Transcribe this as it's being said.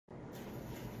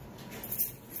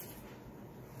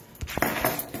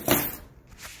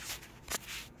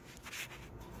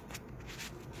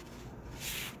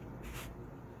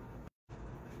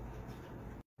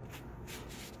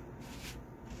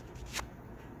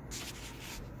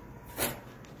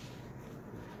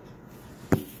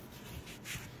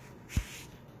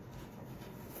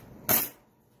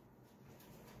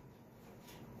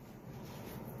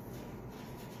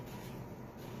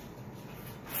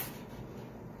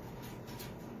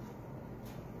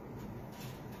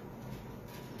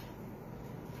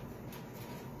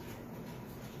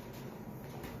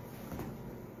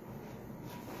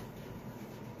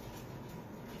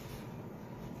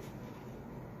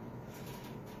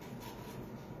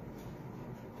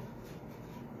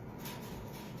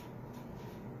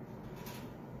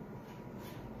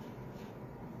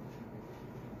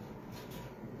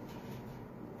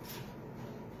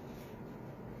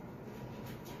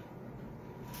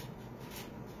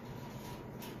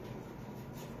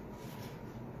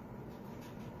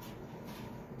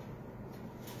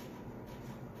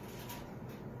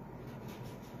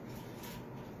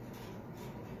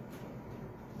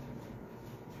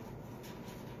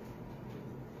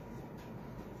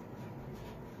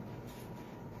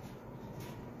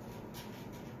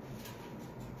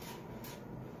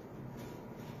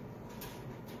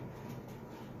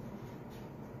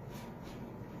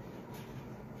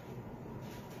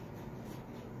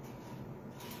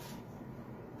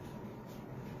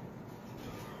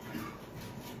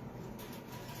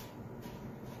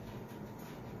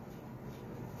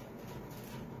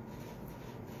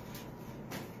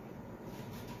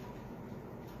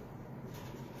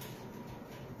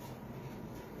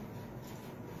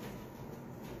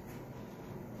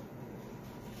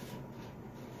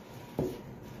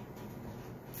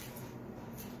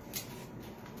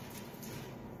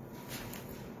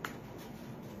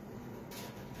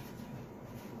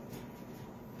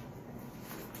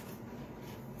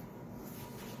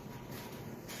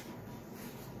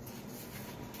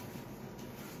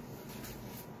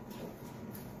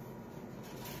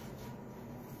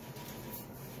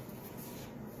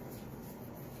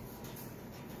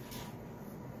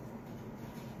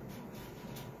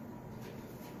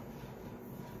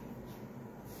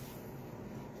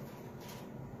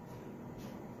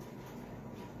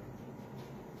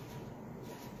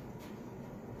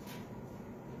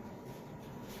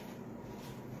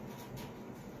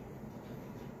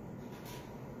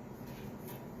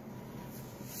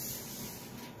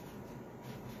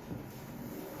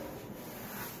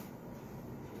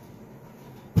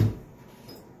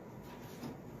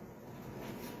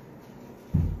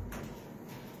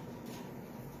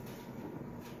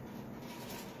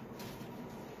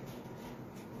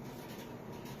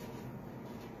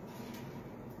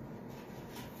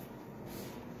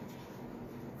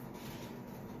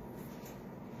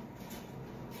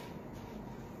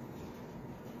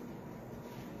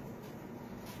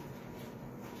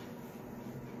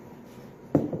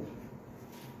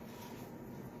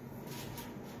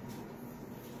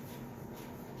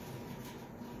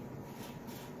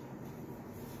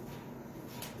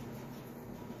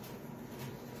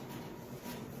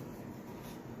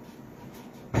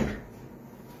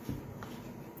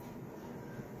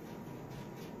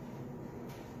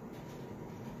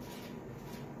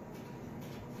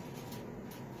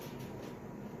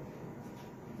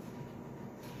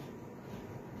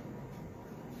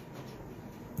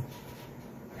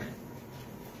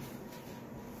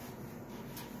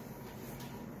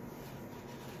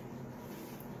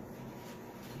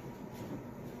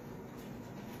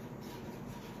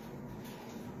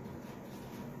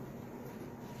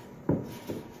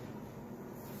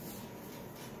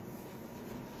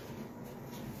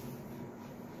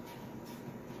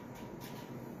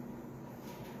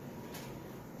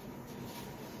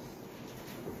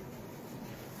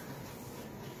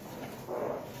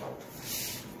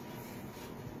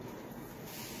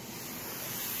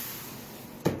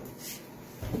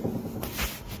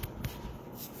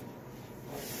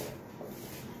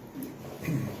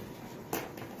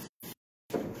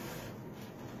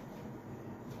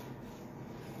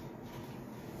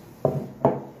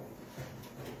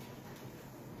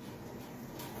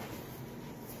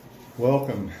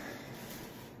Welcome.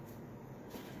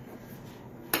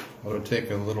 I'll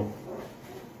take a little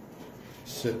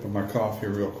sip of my coffee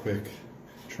real quick,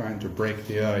 trying to break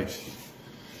the ice.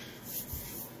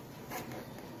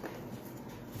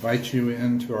 Invite you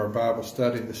into our Bible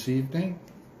study this evening.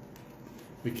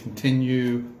 We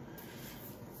continue.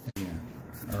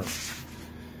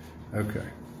 Okay.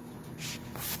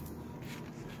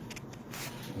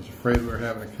 I was afraid we were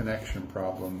having a connection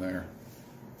problem there.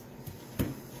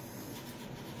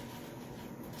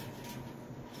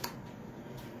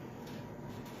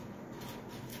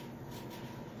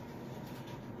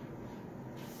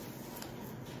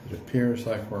 It appears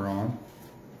like we're on.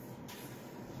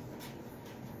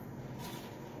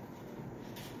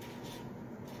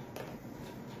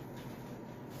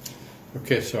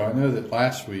 Okay, so I know that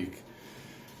last week,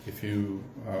 if you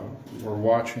were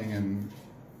watching and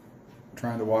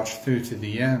trying to watch through to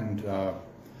the end, the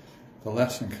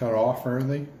lesson cut off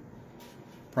early,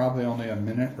 probably only a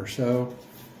minute or so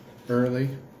early,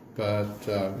 but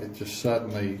it just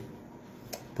suddenly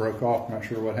broke off. I'm not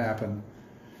sure what happened.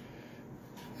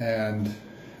 And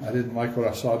I didn't like what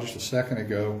I saw just a second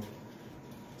ago,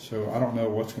 so I don't know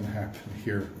what's going to happen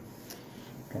here.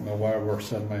 I don't know why we're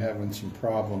suddenly having some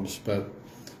problems, but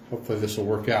hopefully this will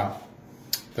work out.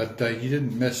 But you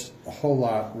didn't miss a whole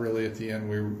lot really at the end.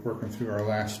 We were working through our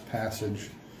last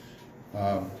passage,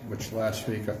 which last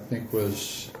week I think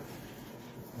was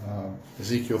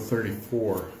Ezekiel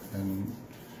 34, and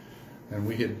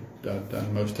we had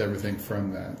done most everything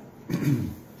from that.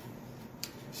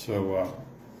 So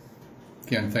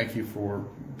again, thank you for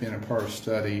being a part of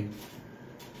study,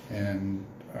 and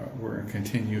we're going to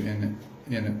continue in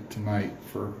it tonight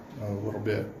for a little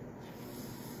bit.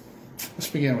 Let's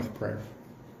begin with prayer.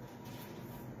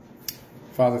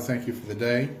 Father, thank you for the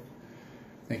day.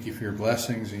 Thank you for your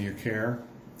blessings and your care,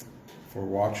 for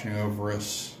watching over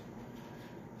us,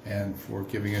 and for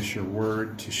giving us your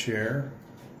word to share.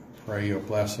 Pray you'll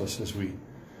bless us as we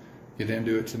get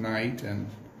into it tonight and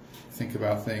think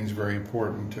about things very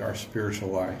important to our spiritual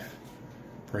life.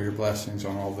 Pray your blessings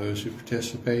on all those who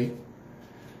participate,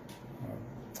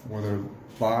 whether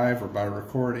live or by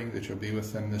recording, that you'll be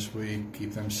with them this week,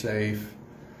 keep them safe.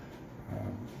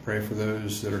 Pray for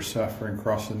those that are suffering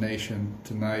across the nation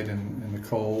tonight in the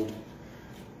cold,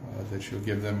 that you'll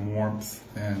give them warmth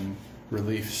and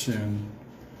relief soon.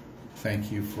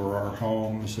 Thank you for our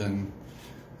homes and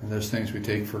those things we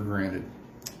take for granted.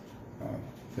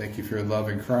 Thank you for your love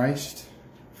in Christ,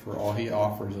 for all he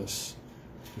offers us.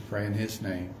 We pray in his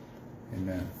name.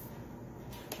 Amen.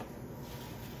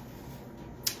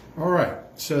 All right,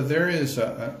 so there is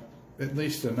at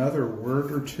least another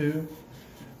word or two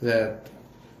that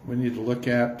we need to look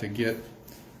at to get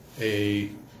a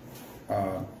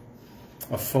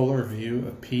fuller view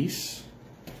of peace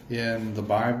in the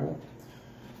Bible.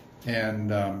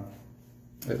 And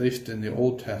at least in the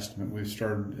Old Testament, we've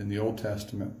started in the Old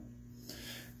Testament.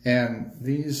 And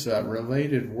these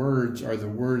related words are the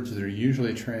words that are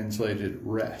usually translated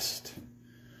rest.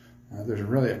 There's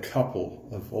really a couple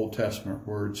of Old Testament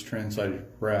words translated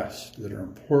rest that are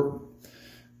important.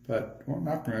 But we're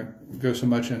not going to go so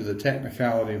much into the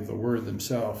technicality of the word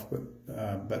themselves,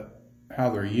 but how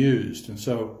they're used. And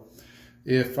so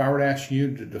if I were to ask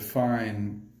you to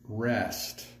define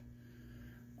rest,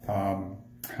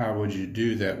 how would you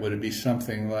do that? Would it be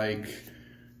something like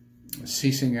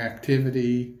ceasing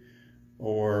activity,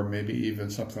 or maybe even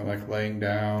something like laying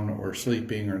down or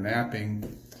sleeping or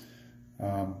napping?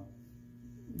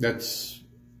 That's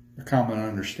a common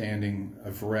understanding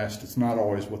of rest. It's not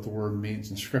always what the word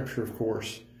means in Scripture, of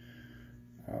course.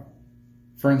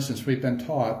 For instance, we've been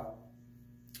taught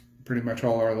pretty much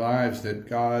all our lives that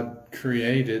God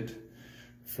created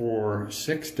for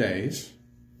 6 days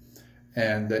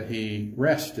and that he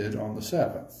rested on the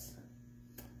seventh.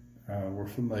 We're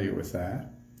familiar with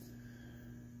that.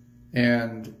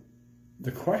 And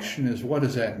the question is, what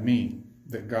does that mean,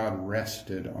 that God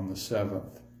rested on the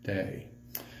seventh day?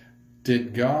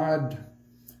 Did God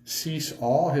cease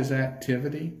all his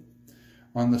activity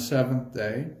on the seventh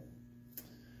day?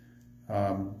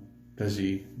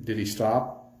 Did he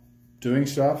stop doing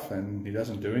stuff and he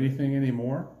doesn't do anything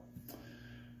anymore?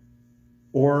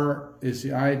 Or is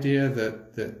the idea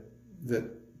that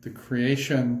the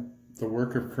creation, the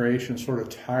work of creation, sort of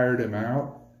tired him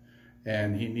out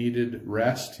and he needed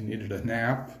rest, he needed a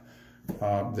nap,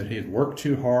 that he had worked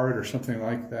too hard or something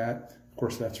like that? Of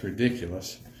course, that's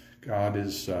ridiculous. God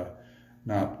is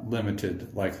not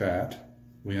limited like that.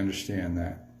 We understand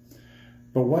that.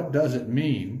 But what does it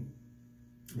mean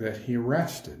that he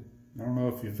rested? I don't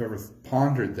know if you've ever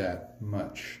pondered that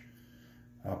much,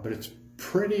 but it's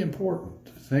pretty important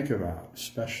to think about,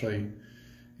 especially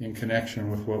in connection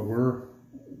with what we're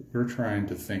trying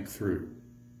to think through.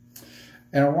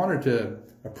 And I wanted to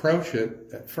approach it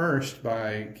at first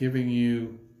by giving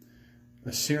you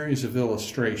a series of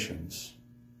illustrations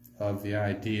of the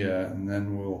idea, and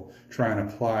then we'll try and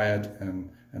apply it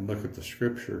and look at the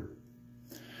scripture.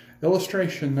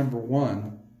 Illustration number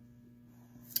one,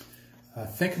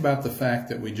 think about the fact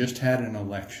that we just had an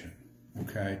election,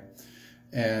 okay?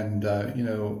 And, you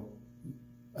know,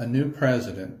 a new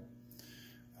president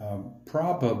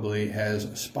probably has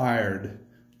aspired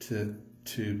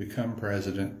to become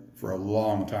president for a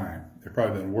long time. They've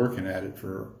probably been working at it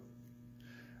for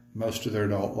most of their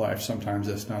adult life. Sometimes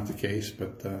that's not the case,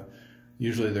 but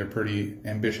usually they're pretty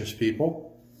ambitious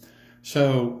people.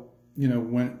 So, you know,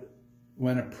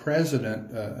 when a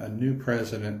president, a new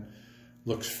president,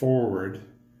 looks forward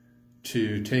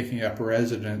to taking up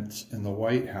residence in the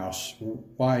White House,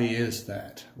 why is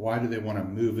that? Why do they want to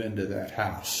move into that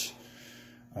house?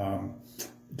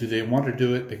 Do they want to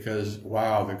do it because,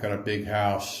 wow, they've got a big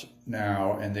house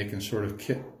now and they can sort of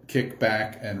kick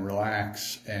back and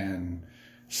relax and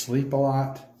sleep a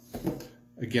lot?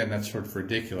 Again, that's sort of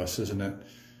ridiculous, isn't it?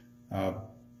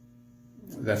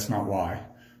 That's not why.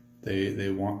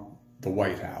 They want the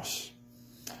White House.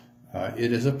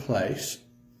 It is a place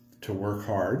to work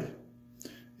hard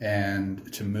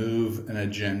and to move an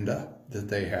agenda that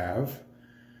they have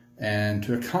and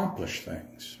to accomplish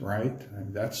things, right?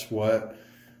 And that's what,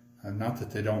 not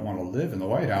that they don't want to live in the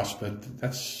White House, but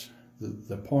that's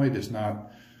the point is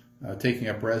not taking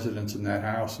up residence in that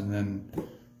house and then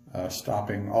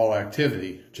stopping all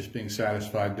activity, just being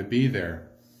satisfied to be there.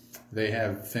 They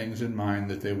have things in mind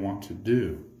that they want to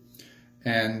do.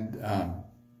 And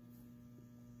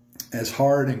as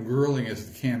hard and grueling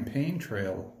as the campaign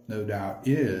trail, no doubt,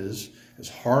 is, as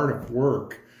hard of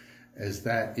work as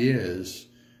that is,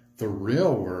 the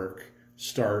real work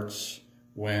starts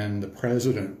when the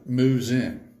president moves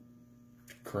in,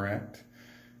 correct?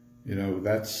 You know,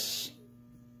 that's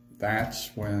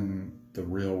when the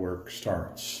real work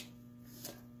starts.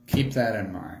 Keep that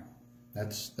in mind.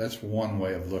 That's one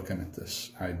way of looking at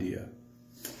this idea.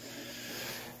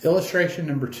 Illustration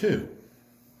number two.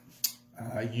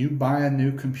 You buy a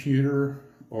new computer,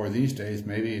 or these days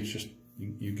maybe it's just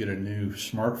you get a new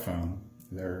smartphone.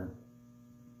 They're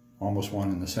almost one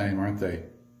and the same, aren't they?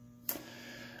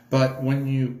 But when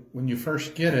you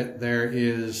first get it, there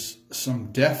is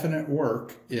some definite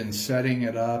work in setting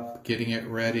it up, getting it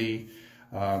ready.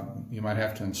 You might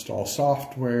have to install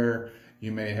software.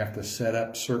 You may have to set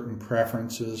up certain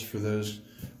preferences for the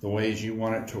ways you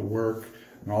want it to work,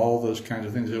 and all those kinds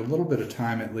of things. There's a little bit of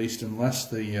time, at least, unless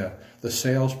the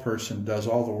salesperson does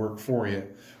all the work for you,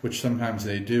 which sometimes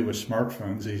they do with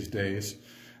smartphones these days.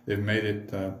 They've made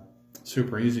it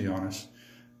super easy on us.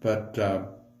 But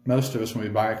most of us, when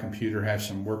we buy a computer, have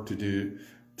some work to do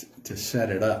to set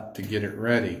it up, to get it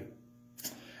ready.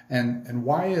 And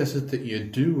why is it that you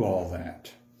do all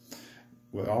that?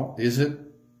 Well, is it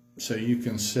so you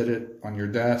can sit it on your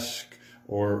desk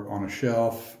or on a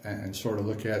shelf and sort of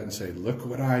look at it and say, look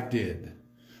what I did.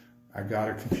 I got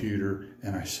a computer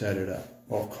and I set it up.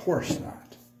 Well, of course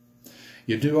not.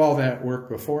 You do all that work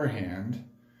beforehand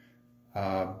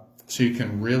so you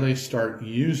can really start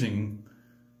using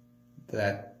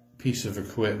that piece of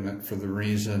equipment for the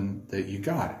reason that you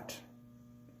got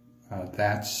it.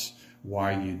 That's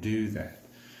why you do that.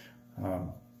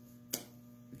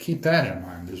 Keep that in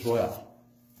mind as well,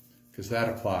 because that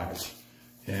applies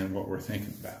in what we're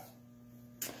thinking about.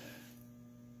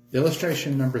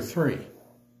 Illustration number three.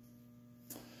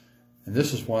 And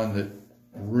this is one that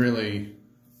really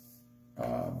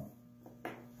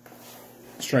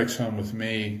strikes home with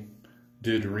me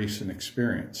due to recent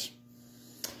experience.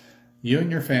 You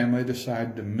and your family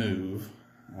decide to move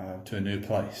to a new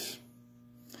place.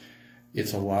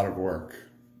 It's a lot of work.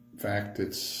 In fact,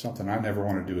 it's something I never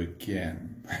want to do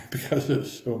again because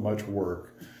it's so much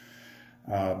work.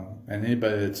 And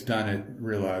anybody that's done it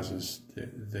realizes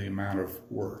the amount of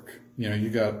work. You know, you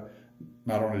got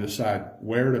not only to decide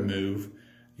where to move,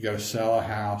 you got to sell a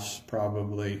house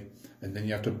probably, and then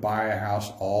you have to buy a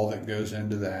house, all that goes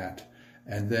into that.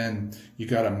 And then you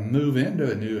got to move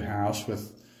into a new house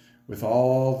with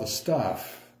all the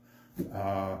stuff,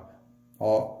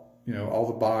 all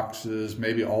the boxes,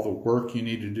 maybe all the work you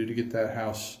need to do to get that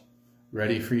house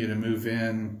ready for you to move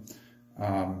in.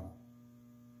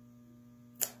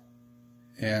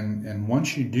 And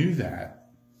once you do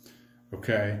that,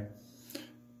 okay,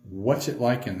 what's it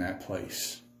like in that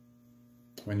place?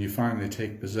 When you finally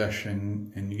take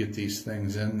possession and you get these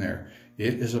things in there,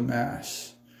 it is a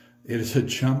mess. It is a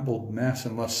jumbled mess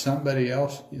unless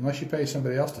you pay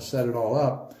somebody else to set it all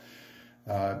up.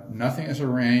 Nothing is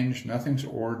arranged, nothing's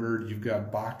ordered. You've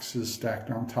got boxes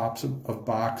stacked on tops of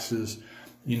boxes.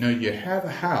 You know, you have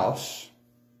a house,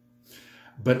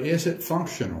 but is it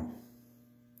functional?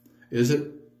 Is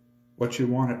it what you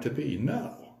want it to be?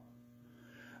 No.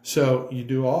 So you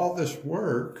do all this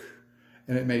work,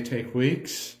 and it may take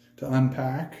weeks to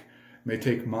unpack, it may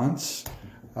take months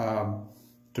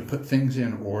to put things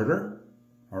in order,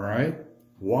 all right?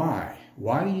 Why?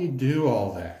 Why do you do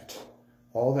all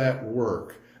that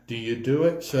work? Do you do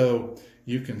it so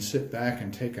you can sit back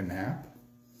and take a nap?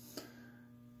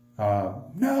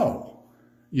 No.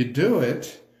 You do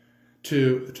it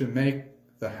to make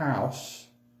the house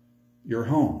your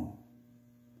home.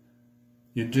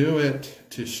 You do it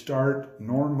to start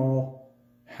normal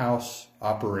house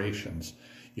operations.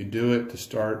 You do it to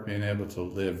start being able to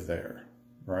live there,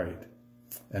 right?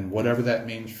 And whatever that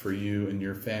means for you and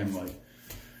your family,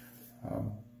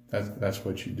 that's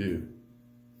what you do.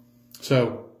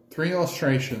 So 3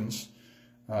 illustrations.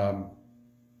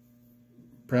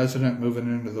 President moving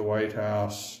into the White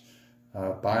House,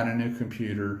 buying a new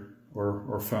computer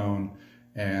or phone,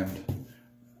 and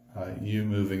you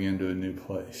moving into a new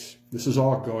place. This is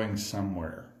all going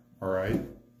somewhere, all right?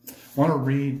 I want to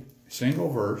read a single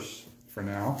verse for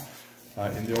now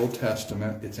in the Old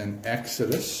Testament. It's in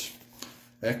Exodus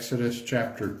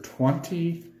chapter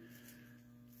 20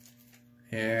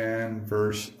 and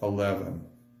verse 11.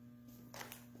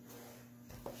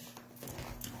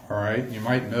 All right, you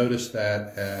might notice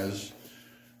that as,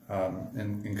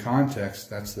 in context,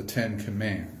 that's the 10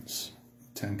 Commands,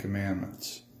 10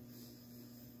 Commandments.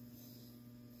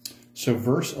 So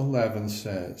verse 11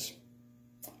 says,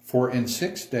 "For in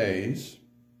 6 days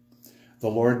the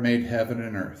Lord made heaven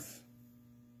and earth,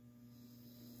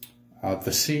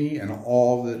 the sea and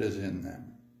all that is in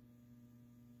them,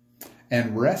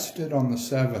 and rested on the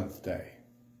 7th day.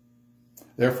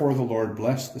 Therefore the Lord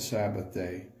blessed the Sabbath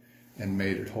day and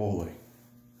made it holy."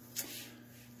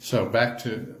 So back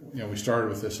to, we started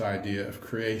with this idea of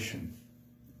creation.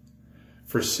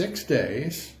 For 6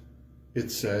 days, it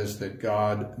says that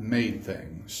God made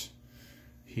things.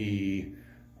 He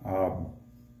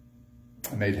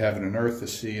made heaven and earth, the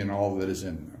sea, and all that is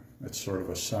in them. That's sort of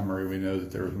a summary. We know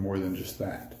that there was more than just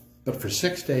that. But for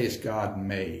 6 days, God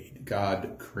made,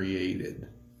 God created.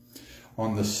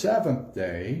 On the 7th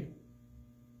day,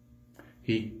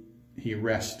 he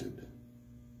rested.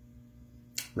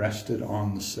 Rested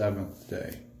on the 7th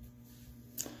day.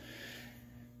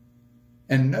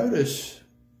 And notice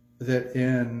that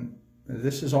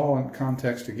this is all in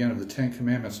context again of the 10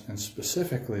 Commandments, and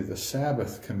specifically the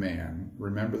Sabbath command.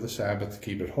 Remember the Sabbath,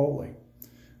 keep it holy.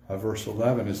 Verse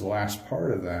 11 is the last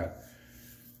part of that.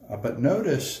 But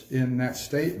notice in that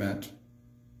statement,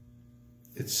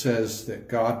 it says that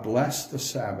God blessed the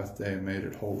Sabbath day and made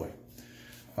it holy.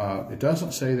 It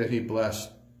doesn't say that he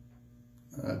blessed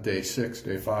day 6,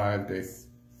 day 5, day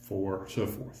 4, so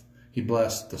forth. He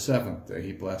blessed the 7th day.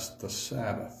 He blessed the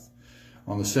Sabbath.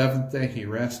 On the 7th day, he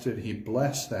rested. He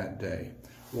blessed that day.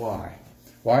 Why?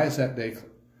 Why is that day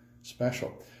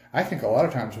special? I think a lot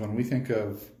of times when we think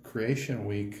of Creation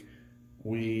Week,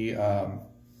 we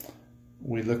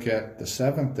look at the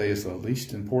 7th day as the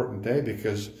least important day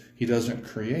because he doesn't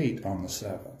create on the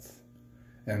 7th.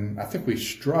 And I think we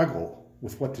struggle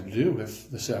with what to do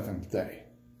with the 7th day.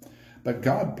 But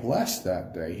God blessed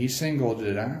that day. He singled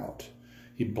it out.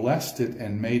 He blessed it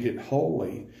and made it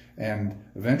holy, and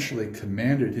eventually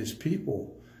commanded his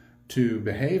people to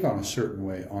behave on a certain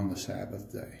way on the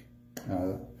Sabbath day.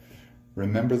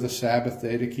 Remember the Sabbath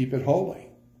day to keep it holy,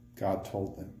 God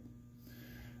told them.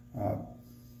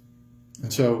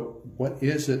 And so what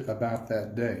is it about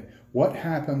that day? What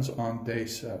happens on day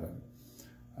 7?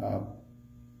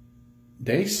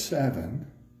 Day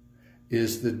 7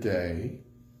 is the day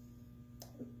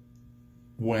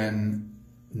when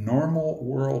normal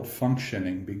world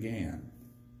functioning began,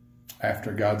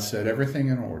 after God set everything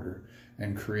in order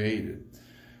and created.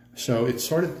 So it's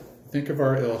sort of, think of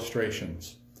our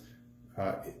illustrations.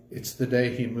 It's the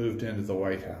day he moved into the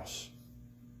White House,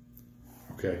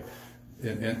 okay,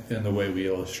 in the way we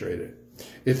illustrate it.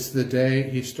 It's the day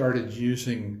he started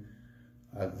using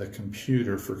the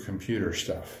computer for computer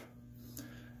stuff.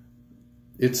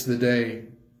 It's the day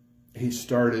he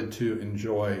started to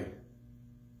enjoy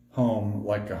home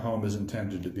like a home is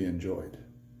intended to be enjoyed.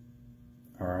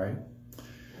 All right?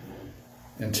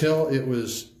 Until it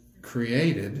was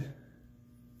created,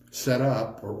 set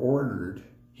up, or ordered,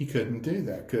 he couldn't do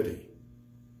that, could he?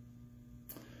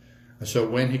 So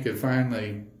when he could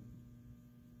finally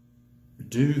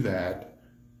do that,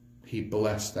 he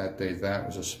blessed that day. That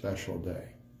was a special day.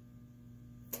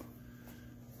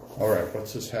 All right,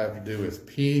 what's this have to do with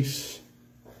peace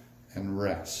and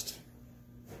rest?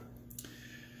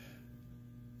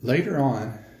 Later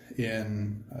on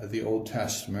in the Old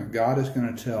Testament, God is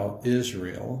going to tell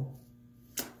Israel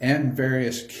and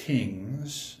various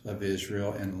kings of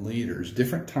Israel and leaders,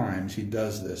 different times he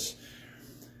does this.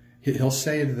 He'll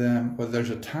say to them, well, there's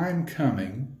a time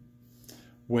coming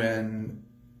when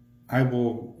I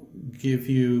will give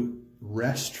you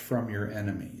rest from your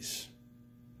enemies.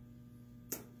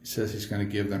 He says he's going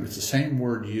to give them, it's the same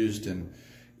word used in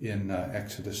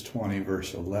Exodus 20,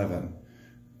 verse 11,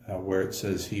 where it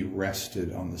says he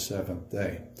rested on the seventh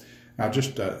day. Now,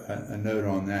 just a note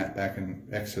on that, back in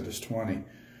Exodus 20,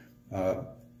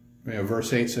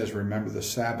 verse 8 says, remember the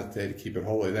Sabbath day to keep it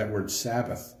holy. That word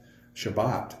Sabbath,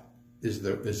 Shabbat, is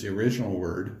the original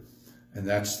word, and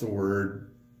that's the word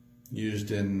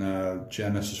used in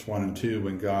Genesis 1 and 2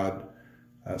 when God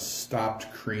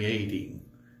stopped creating.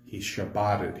 He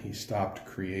Shabbated, he stopped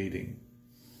creating.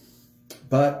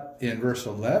 But in verse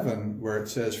 11, where it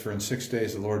says, for in 6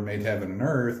 days the Lord made heaven and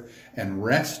earth and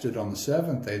rested on the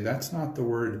seventh day, that's not the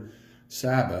word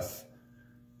Sabbath.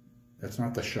 That's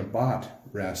not the Shabbat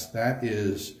rest. That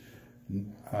is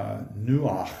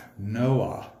Nuach,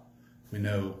 Noah. We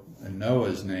know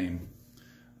Noah's name,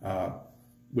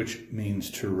 which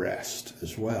means to rest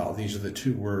as well. These are the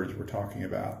two words we're talking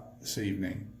about this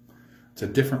evening. It's a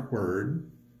different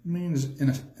word. It means,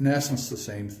 in essence, the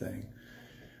same thing.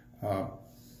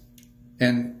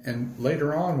 And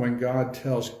later on, when God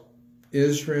tells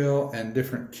Israel and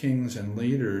different kings and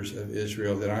leaders of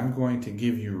Israel that I'm going to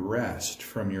give you rest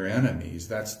from your enemies,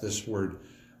 that's this word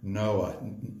Noah,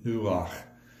 Nuach,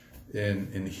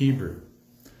 in Hebrew.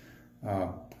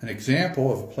 An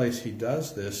example of a place he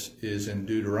does this is in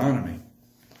Deuteronomy.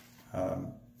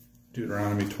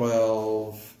 Deuteronomy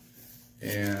 12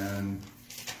 and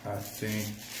I think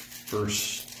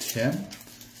verse 10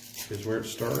 is where it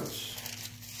starts.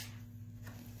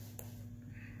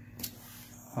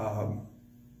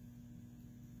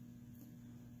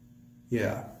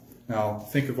 Yeah. Now,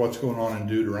 think of what's going on in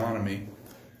Deuteronomy.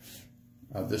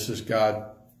 This is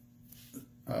God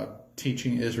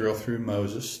teaching Israel through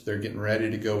Moses. They're getting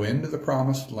ready to go into the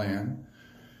promised land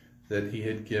that he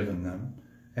had given them.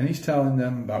 And he's telling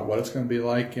them about what it's going to be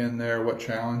like in there, what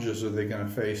challenges are they going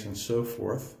to face, and so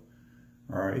forth.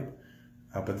 All right.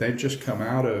 But they've just come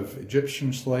out of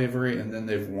Egyptian slavery, and then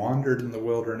they've wandered in the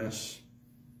wilderness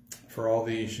for all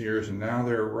these years, and now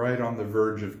they're right on the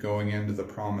verge of going into the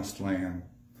promised land.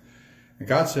 And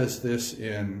God says this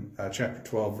in chapter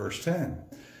 12, verse 10.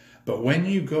 But when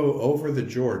you go over the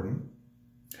Jordan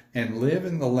and live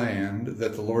in the land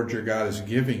that the Lord your God is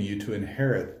giving you to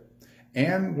inherit,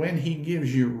 and when he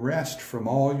gives you rest from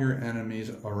all your enemies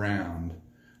around,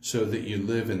 so that you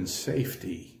live in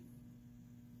safety.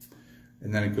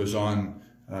 And then it goes on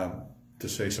to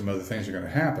say some other things are going to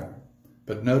happen.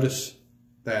 But notice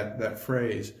that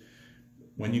phrase,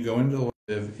 when you go into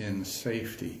live in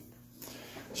safety.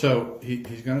 So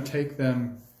he's going to take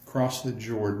them across the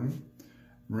Jordan.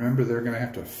 Remember, they're going to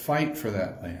have to fight for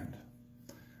that land.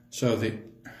 So the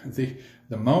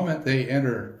moment they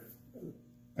enter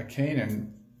a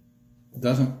Canaan,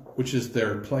 which is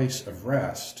their place of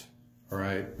rest, all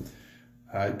right,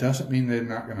 it doesn't mean they're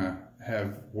not going to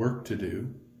have work to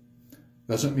do.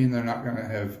 Doesn't mean they're not going to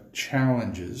have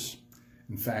challenges.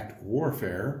 In fact,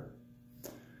 warfare.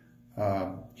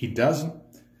 He doesn't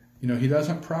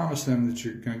promise them that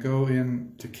you're going to go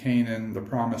into Canaan, the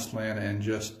promised land, and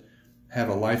just have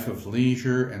a life of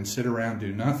leisure and sit around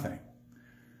do nothing.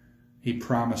 He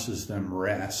promises them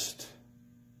rest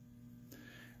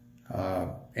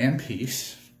and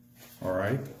peace, all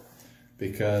right?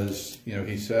 Because,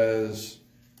 he says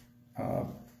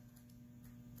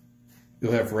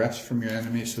you'll have rest from your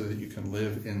enemies so that you can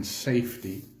live in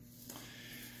safety.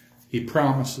 He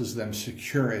promises them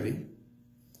security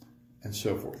and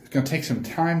so forth. It's going to take some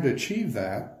time to achieve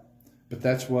that, but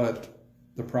that's what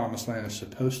the promised land is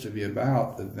supposed to be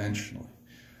about eventually.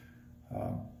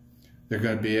 They're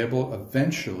going to be able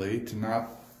eventually to not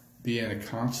be in a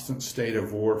constant state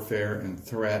of warfare and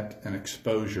threat and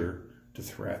exposure to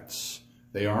threats.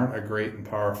 They aren't a great and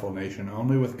powerful nation.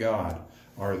 Only with God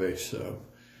are they so.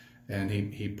 And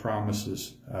he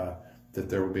promises that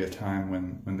there will be a time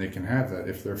when they can have that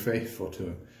if they're faithful to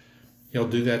him. He'll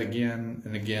do that again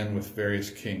and again with various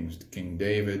kings, King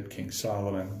David, King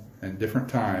Solomon, and different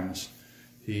times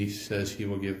he says he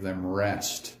will give them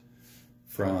rest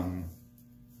from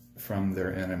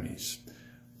their enemies.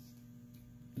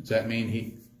 Does that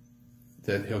mean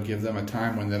that he'll give them a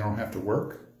time when they don't have to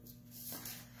work?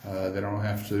 They don't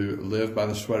have to live by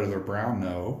the sweat of their brow.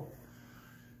 No.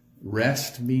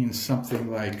 Rest means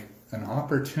something like an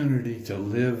opportunity to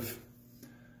live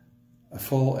a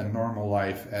full and normal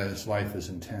life as life is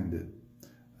intended.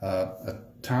 A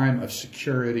time of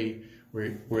security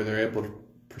where they're able to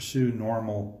pursue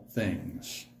normal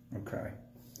things. Okay.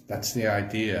 That's the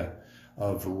idea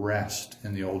of rest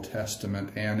in the Old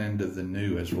Testament and into the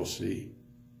New, as we'll see.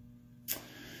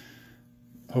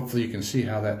 Hopefully you can see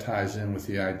how that ties in with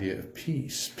the idea of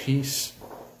peace. Peace,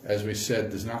 as we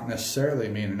said, does not necessarily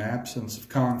mean an absence of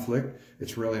conflict.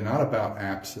 It's really not about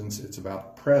absence. It's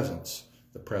about presence,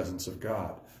 the presence of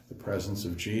God, the presence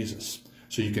of Jesus.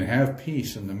 So you can have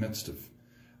peace in the midst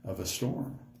of a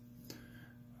storm.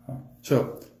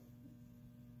 So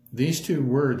these two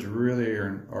words really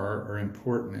are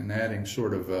important in adding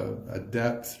sort of a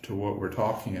depth to what we're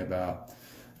talking about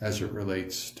as it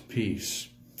relates to peace.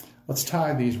 Let's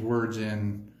tie these words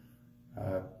in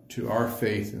to our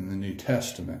faith in the New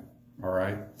Testament, all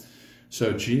right?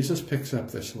 So Jesus picks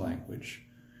up this language,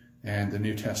 and the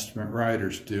New Testament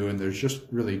writers do, and there's just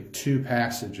really two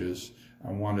passages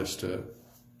I want us to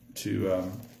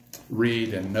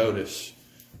read and notice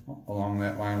along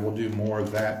that line. We'll do more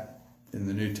of that in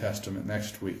the New Testament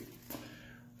next week.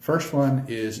 First one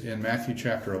is in Matthew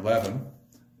chapter 11,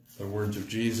 the words of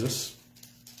Jesus.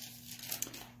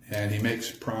 And he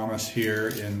makes a promise here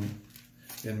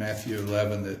in Matthew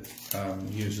 11 that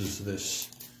uses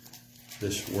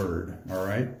this word, all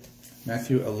right?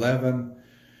 Matthew 11,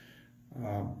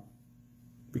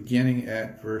 beginning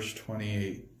at verse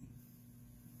 28.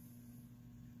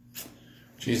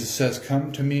 Jesus says,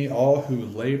 "Come to me, all who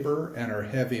labor and are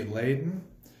heavy laden,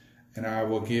 and I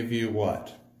will give you"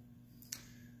 what?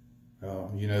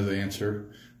 Well, you know the answer.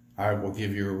 I will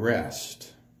give you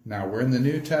rest. Now, we're in the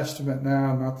New Testament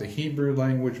now, not the Hebrew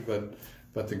language, but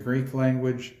the Greek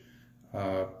language.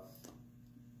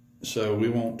 So we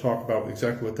won't talk about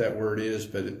exactly what that word is,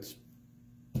 but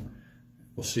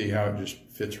we'll see how it just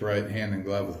fits right hand in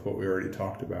glove with what we already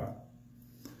talked about.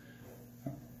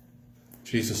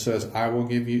 Jesus says, I will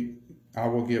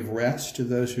give rest to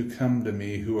those who come to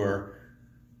me who are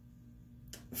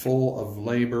full of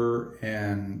labor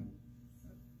and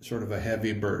sort of a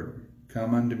heavy burden.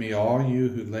 Come unto me, all you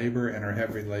who labor and are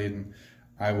heavy laden,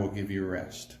 I will give you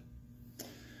rest.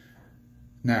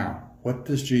 Now, what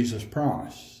does Jesus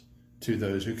promise to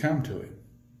those who come to him?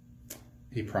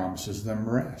 He promises them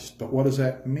rest. But what does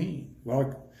that mean?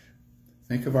 Well,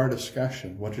 think of our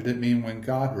discussion. What did it mean when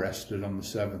God rested on the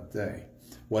seventh day?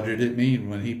 What did it mean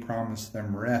when he promised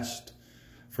them rest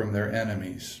from their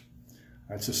enemies?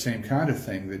 That's the same kind of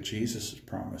thing that Jesus is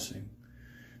promising.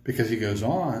 Because he goes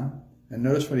on, and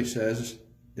notice what he says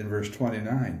in verse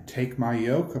 29. Take my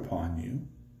yoke upon you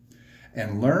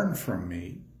and learn from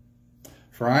me,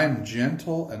 for I am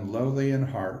gentle and lowly in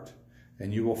heart,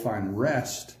 and you will find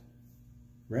rest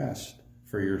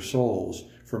for your souls.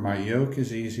 For my yoke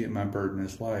is easy and my burden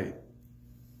is light.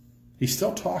 He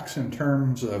still talks in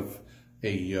terms of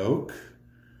a yoke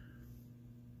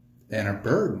and a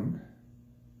burden,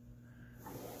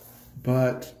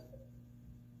 but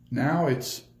now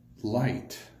it's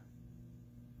light.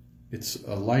 It's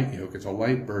a light yoke. It's a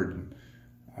light burden.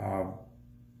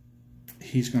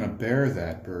 He's going to bear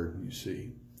that burden, you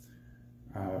see.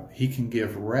 He can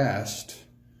give rest.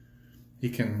 He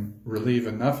can relieve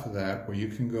enough of that where you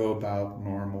can go about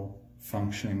normal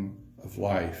functioning of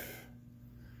life.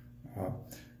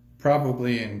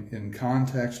 Probably in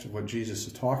context of what Jesus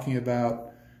is talking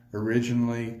about,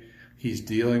 originally he's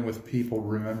dealing with people,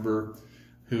 remember,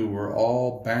 who were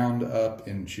all bound up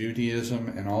in Judaism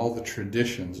and all the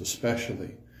traditions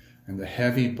especially, and the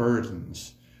heavy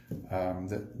burdens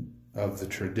of the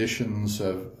traditions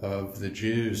of the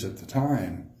Jews at the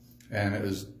time. And it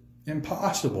was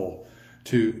impossible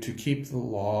to keep the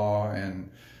law and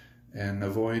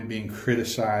avoid being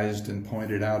criticized and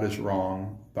pointed out as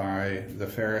wrong by the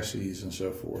Pharisees and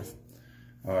so forth.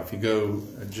 If you go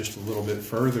just a little bit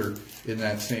further in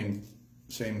that same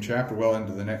chapter, well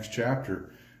into the next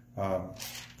chapter,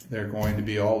 they're going to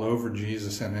be all over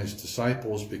Jesus and his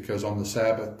disciples because on the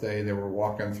Sabbath day they were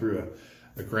walking through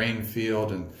a grain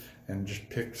field and just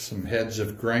picked some heads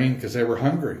of grain because they were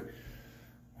hungry.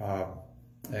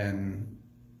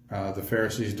 The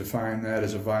Pharisees define that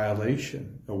as a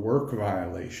violation, a work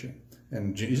violation.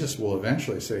 And Jesus will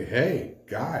eventually say, hey,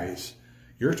 guys,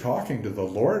 you're talking to the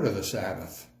Lord of the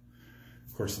Sabbath.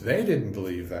 Of course, they didn't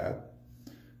believe that,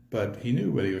 but he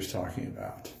knew what he was talking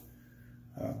about.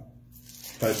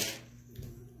 But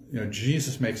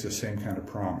Jesus makes the same kind of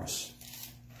promise.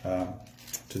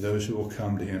 To those who will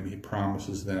come to him, he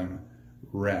promises them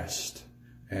rest.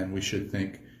 And we should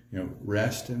think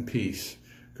rest and peace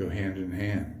go hand in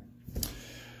hand.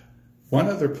 One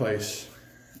other place,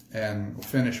 and we'll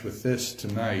finish with this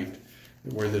tonight,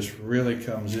 where this really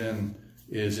comes in,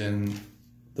 is in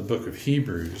the book of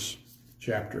Hebrews,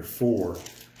 chapter 4.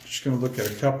 Just going to look at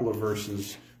a couple of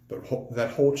verses, but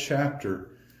that whole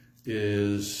chapter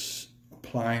is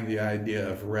applying the idea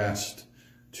of rest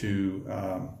to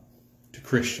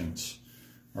Christians.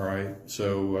 All right,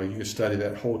 so you can study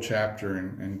that whole chapter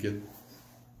and get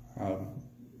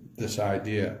this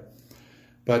idea.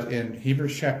 But in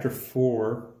Hebrews chapter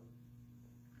 4,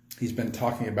 he's been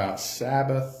talking about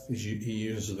Sabbath. He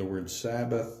uses the word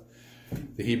Sabbath.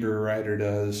 The Hebrew writer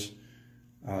does.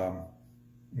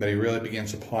 But he really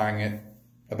begins applying it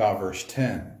about verse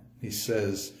 10. He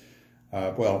says,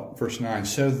 verse 9,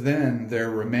 "So then there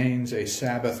remains a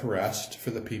Sabbath rest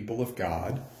for the people of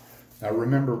God." Now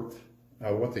remember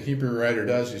what the Hebrew writer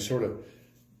does. He sort of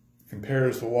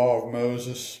compares the law of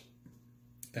Moses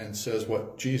and says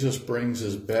what Jesus brings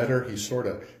is better. He's sort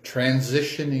of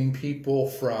transitioning people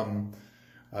from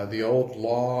the old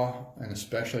law, and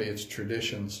especially its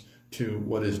traditions, to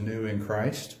what is new in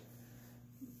Christ.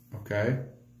 Okay?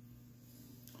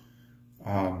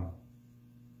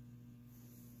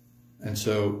 And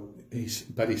so, he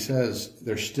says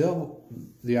there's still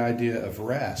the idea of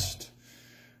rest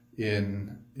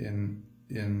in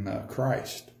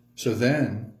Christ. So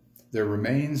then there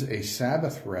remains a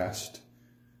Sabbath rest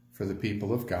for the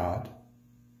people of God.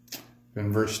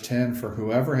 In verse 10, "For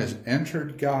whoever has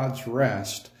entered God's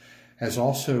rest has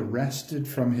also rested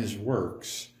from his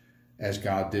works as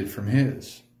God did from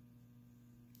his."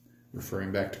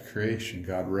 Referring back to creation,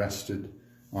 God rested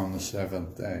on the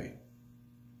seventh day.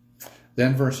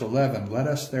 Then verse 11, "Let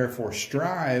us therefore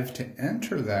strive to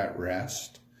enter that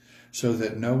rest, so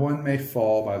that no one may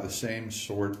fall by the same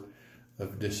sort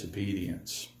of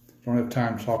disobedience." I don't have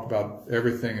time to talk about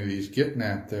everything that he's getting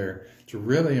at there. It's a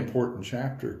really important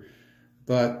chapter.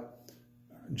 But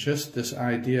just this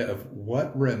idea of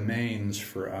what remains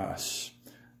for us.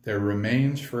 There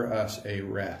remains for us a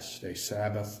rest, a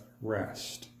Sabbath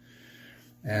rest.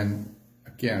 And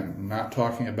again, I'm not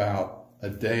talking about a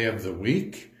day of the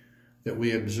week that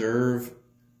we observe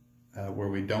where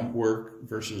we don't work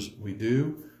versus we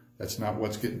do. That's not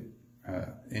what's getting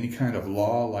any kind of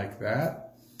law like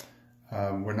that.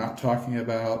 We're not talking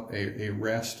about a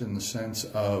rest in the sense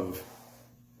of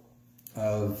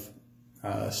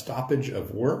stoppage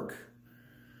of work.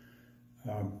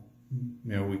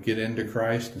 We get into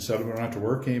Christ and suddenly we don't have to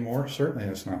work anymore. Certainly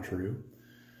that's not true.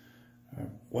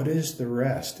 What is the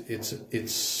rest?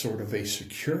 It's sort of a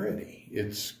security.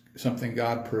 It's something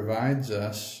God provides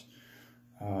us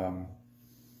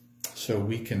so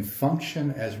we can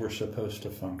function as we're supposed to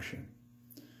function.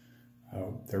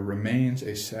 There remains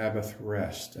a Sabbath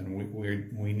rest, and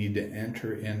we need to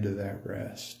enter into that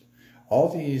rest. All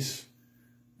these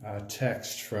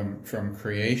texts from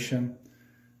creation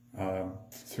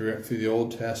through the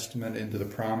Old Testament into the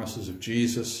promises of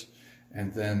Jesus,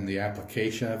 and then the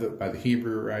application of it by the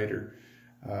Hebrew writer,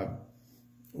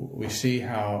 we see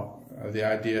how the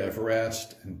idea of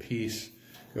rest and peace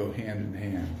go hand in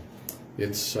hand.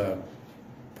 It's, I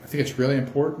think it's really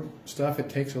important stuff. It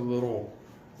takes a little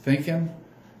thinking.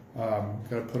 Got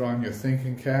to put on your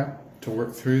thinking cap to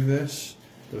work through this,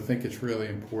 but I think it's really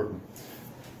important.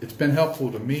 It's been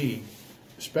helpful to me,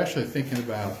 especially thinking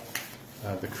about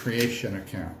the creation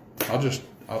account.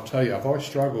 I'll tell you, I've always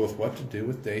struggled with what to do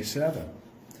with day 7.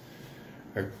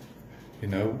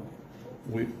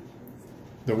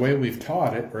 The way we've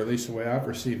taught it, or at least the way I've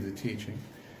received the teaching,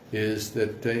 is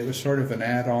that it was sort of an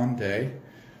add-on day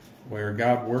where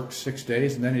God worked 6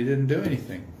 days and then he didn't do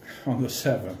anything on the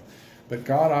 7th. But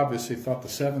God obviously thought the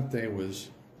 7th day was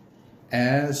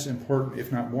as important,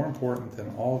 if not more important,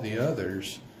 than all the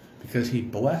others, because he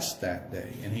blessed that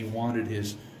day and he wanted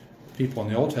his people in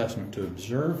the Old Testament to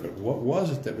observe it. What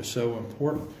was it that was so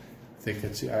important? I think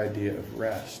it's the idea of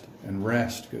rest. And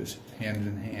rest goes hand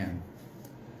in hand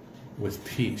with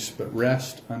peace, but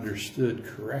rest understood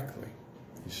correctly,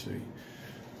 you see.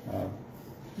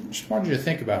 Just wanted you to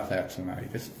think about that tonight.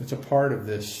 It's a part of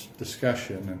this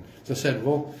discussion. And as I said,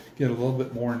 we'll get a little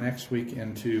bit more next week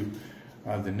into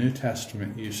the New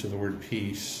Testament use of the word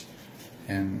peace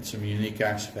and some unique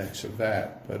aspects of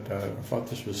that. But I thought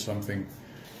this was something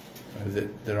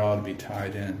that ought to be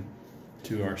tied in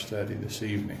to our study this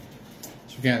evening.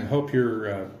 So again, hope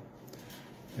you're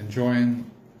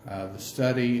enjoying the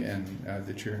study and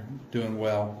that you're doing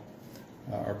well.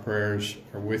 Our prayers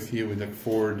are with you. We look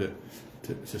forward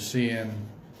to seeing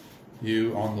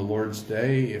you on the Lord's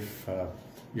Day if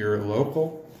you're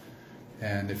local.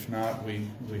 And if not, we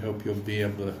hope you'll be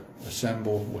able to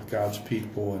assemble with God's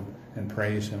people and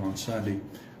praise Him on Sunday.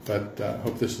 But I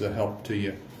hope this is a help to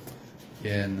you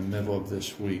in the middle of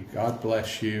this week. God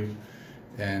bless you,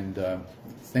 and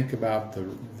think about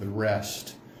the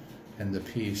rest and the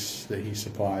peace that He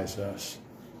supplies us.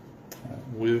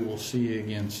 We will see you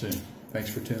again soon.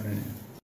 Thanks for tuning in.